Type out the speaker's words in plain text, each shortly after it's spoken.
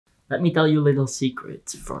Let me tell you a little secret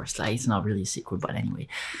first. Like, it's not really a secret, but anyway.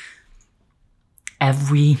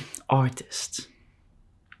 Every artist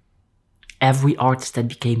that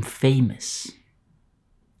became famous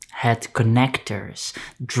had connectors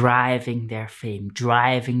driving their fame,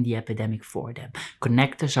 driving the epidemic for them.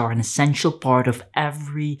 Connectors are an essential part of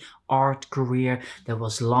every art career that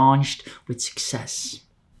was launched with success.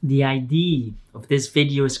 The idea of this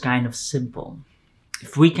video is kind of simple.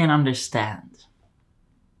 If we can understand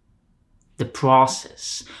the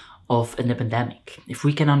process of an epidemic, if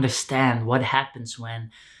we can understand what happens when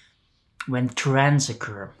trends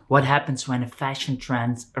occur, what happens when a fashion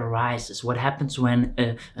trend arises, what happens when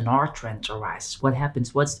an art trend arises, what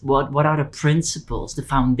happens, what are the principles, the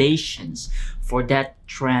foundations for that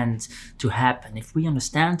trend to happen. If we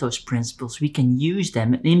understand those principles, we can use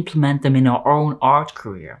them and implement them in our own art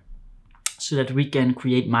career so that we can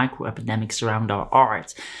create micro epidemics around our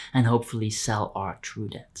art and hopefully sell art through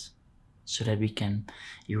that, so that we can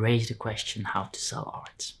erase the question how to sell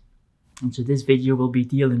art. And so this video will be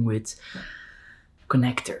dealing with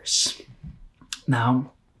connectors.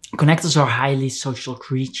 Now, connectors are highly social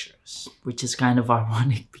creatures, which is kind of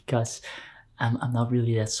ironic because I'm not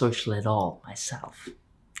really that social at all myself.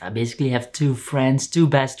 I basically have two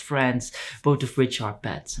best friends, both of which are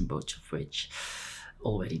pets and both of which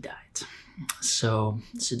already died. So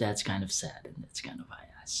that's kind of sad, and that's kind of why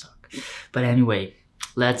I suck. But anyway,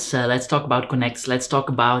 let's talk about connectors. Let's talk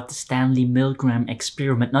about the Stanley Milgram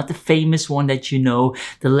experiment. Not the famous one that you know,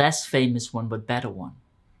 the less famous one, but better one.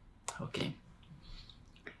 Okay.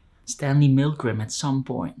 Stanley Milgram at some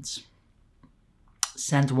point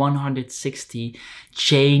sent 160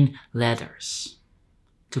 chain letters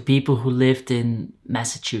to people who lived in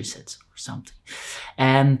Massachusetts or something.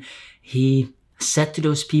 And he said to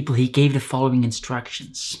those people, he gave the following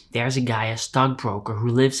instructions. There's a guy, a stockbroker, who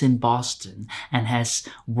lives in Boston and has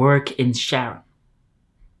work in Sharon.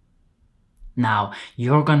 Now,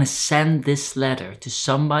 you're gonna send this letter to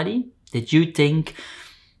somebody that you think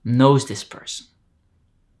knows this person.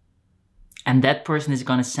 And that person is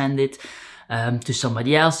gonna send it to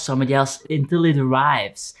somebody else, until it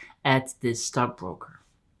arrives at this stockbroker.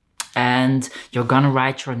 And you're gonna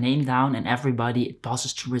write your name down, and everybody it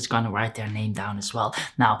passes through is gonna write their name down as well.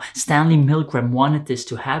 Now, Stanley Milgram wanted this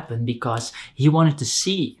to happen because he wanted to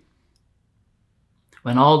see,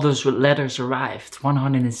 when all those letters arrived,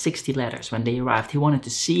 160 letters, when they arrived, he wanted to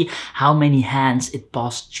see how many hands it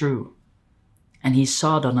passed through. And he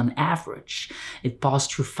saw that on average, it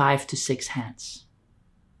passed through 5 to 6 hands.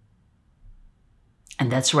 And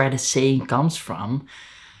that's where the saying comes from.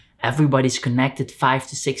 Everybody's connected 5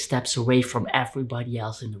 to 6 steps away from everybody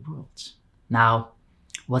else in the world. Now,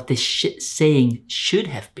 what this saying should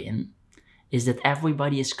have been is that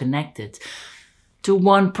everybody is connected to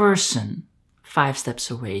one person 5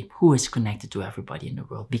 steps away who is connected to everybody in the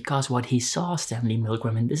world. Because what he saw, Stanley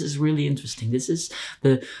Milgram, and this is really interesting, this is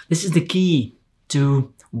the key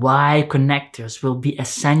to why connectors will be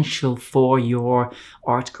essential for your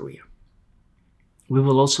art career. We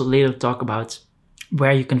will also later talk about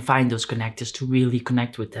where you can find those connectors to really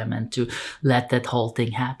connect with them and to let that whole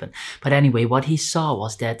thing happen. But anyway, what he saw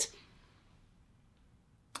was that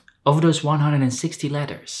of those 160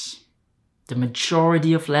 letters, the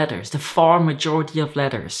majority of letters, the far majority of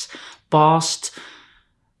letters, passed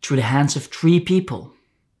through the hands of 3 people.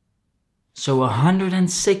 So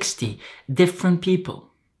 160 different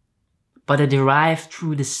people, but it arrived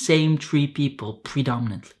through the same 3 people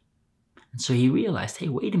predominantly. And so he realized, hey,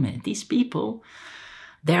 wait a minute, these people,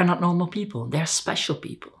 they're not normal people, they're special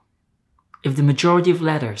people. If the majority of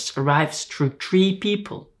letters arrives through 3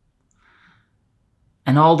 people,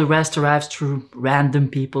 and all the rest arrives through random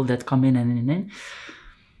people that come in and in,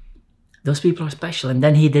 those people are special. And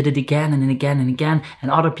then he did it again and again and again, and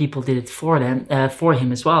other people did it for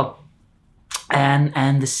him as well.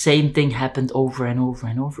 And the same thing happened over and over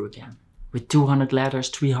and over again. With 200 letters,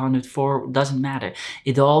 300, 400, doesn't matter.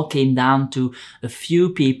 It all came down to a few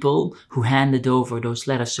people who handed over those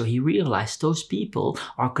letters. So he realized those people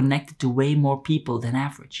are connected to way more people than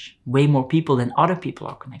average. Way more people than other people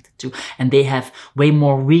are connected to. And they have way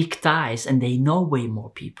more weak ties, and they know way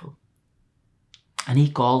more people. And he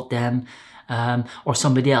called them, or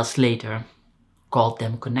somebody else later called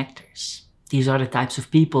them connectors. These are the types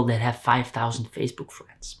of people that have 5,000 Facebook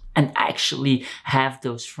friends and actually have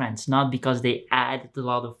those friends, not because they added a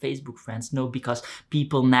lot of Facebook friends, no, because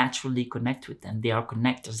people naturally connect with them. They are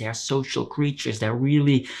connectors, they are social creatures, they're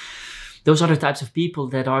really, those are the types of people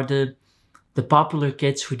that are the popular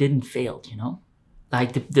kids who didn't fail, you know?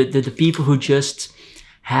 Like the people who just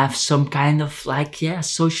have some kind of like, yeah,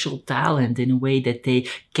 social talent, in a way that they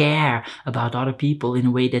care about other people, in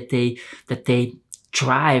a way that they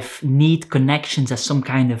need connections as some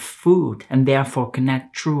kind of food, and therefore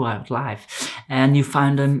connect throughout life. And you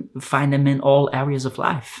find them in all areas of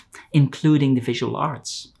life, including the visual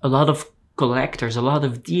arts. A lot of collectors, a lot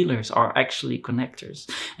of dealers are actually connectors,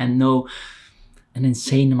 and know an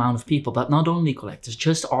insane amount of people. But not only collectors,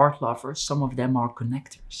 just art lovers, some of them are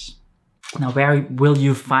connectors. Now, where will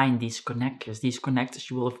you find these connectors? These connectors,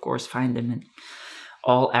 you will of course find them in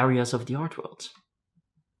all areas of the art world.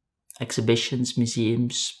 Exhibitions,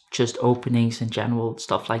 museums, just openings in general,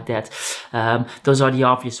 stuff like that. Those are the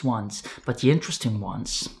obvious ones. But the interesting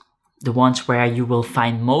ones, the ones where you will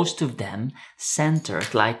find most of them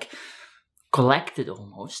centered, like collected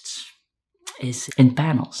almost, is in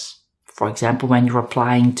panels. For example, when you're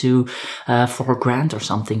applying to for a grant or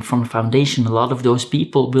something from a foundation, a lot of those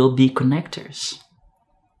people will be connectors.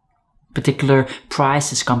 Particular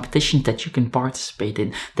prizes, competitions that you can participate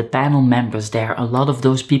in, the panel members there, a lot of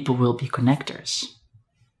those people will be connectors.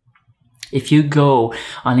 If you go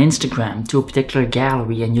on Instagram to a particular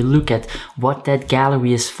gallery and you look at what that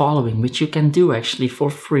gallery is following, which you can do actually for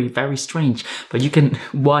free, very strange, but you can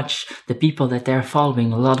watch the people that they're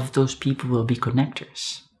following, a lot of those people will be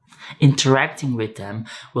connectors. Interacting with them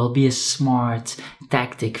will be a smart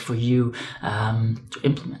tactic for you to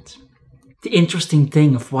implement. The interesting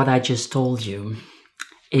thing of what I just told you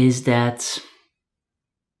is that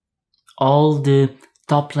all the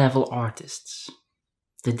top level artists,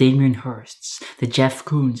 the Damien Hirsts, the Jeff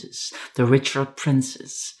Koonses, the Richard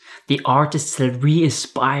Princes, the artists that we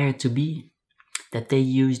aspire to be, that they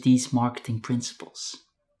use these marketing principles.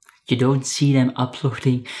 You don't see them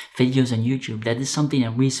uploading videos on YouTube. That is something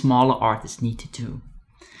that we smaller artists need to do.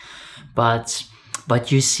 But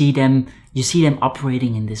you see them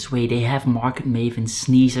operating in this way. They have market mavens,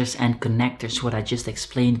 sneezers, and connectors, what I just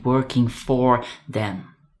explained, working for them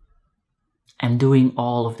and doing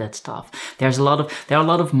all of that stuff. There are a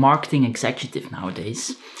lot of marketing executives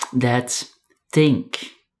nowadays that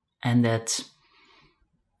think and that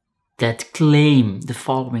claim the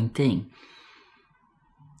following thing: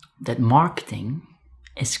 that marketing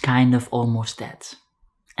is kind of almost dead.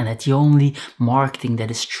 And that the only marketing that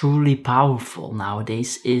is truly powerful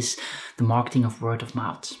nowadays is the marketing of word of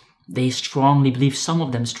mouth. They strongly believe, some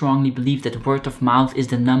of them strongly believe, that word of mouth is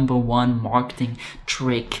the #1 marketing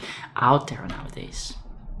trick out there nowadays.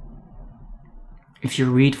 If you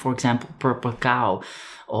read, for example, Purple Cow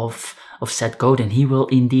of Seth Godin, he will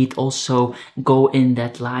indeed also go in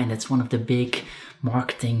that line. That's one of the big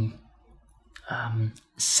marketing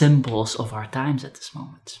symbols of our times at this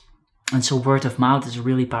moment. And so word of mouth is a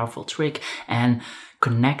really powerful trick, and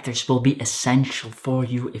connectors will be essential for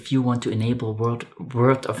you if you want to enable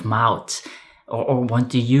word of mouth or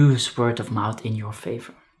want to use word of mouth in your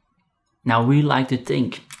favor. Now, we like to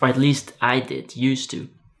think, or at least I used to,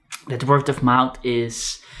 that word of mouth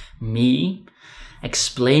is me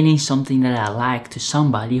explaining something that I like to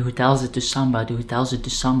somebody who tells it to somebody who tells it to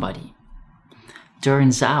somebody.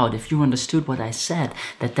 Turns out, if you understood what I said,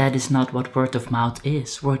 that is not what word of mouth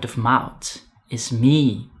is. Word of mouth is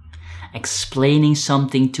me explaining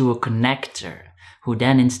something to a connector, who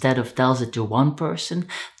then, instead of tells it to one person,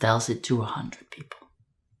 tells it to 100 people.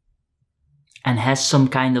 And has some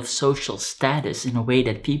kind of social status in a way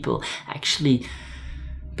that people actually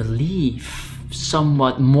believe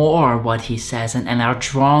somewhat more what he says and are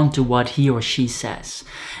drawn to what he or she says.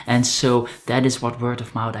 And so that is what word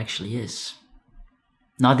of mouth actually is.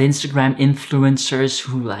 Not Instagram influencers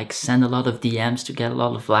who like send a lot of DMs to get a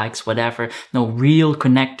lot of likes, whatever. No, real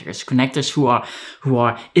connectors who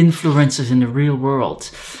are influencers in the real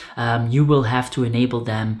world. You will have to enable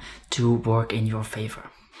them to work in your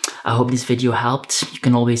favor. I hope this video helped. You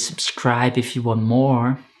can always subscribe if you want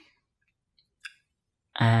more.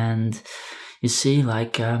 And you see,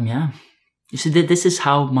 like, yeah. You see that this is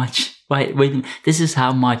how much, this is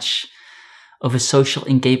how much of a social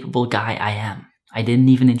incapable guy I am. I didn't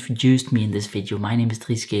even introduce me in this video. My name is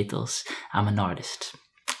Dries Ketels. I'm an artist.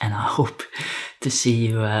 And I hope to see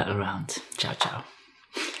you around. Ciao, ciao.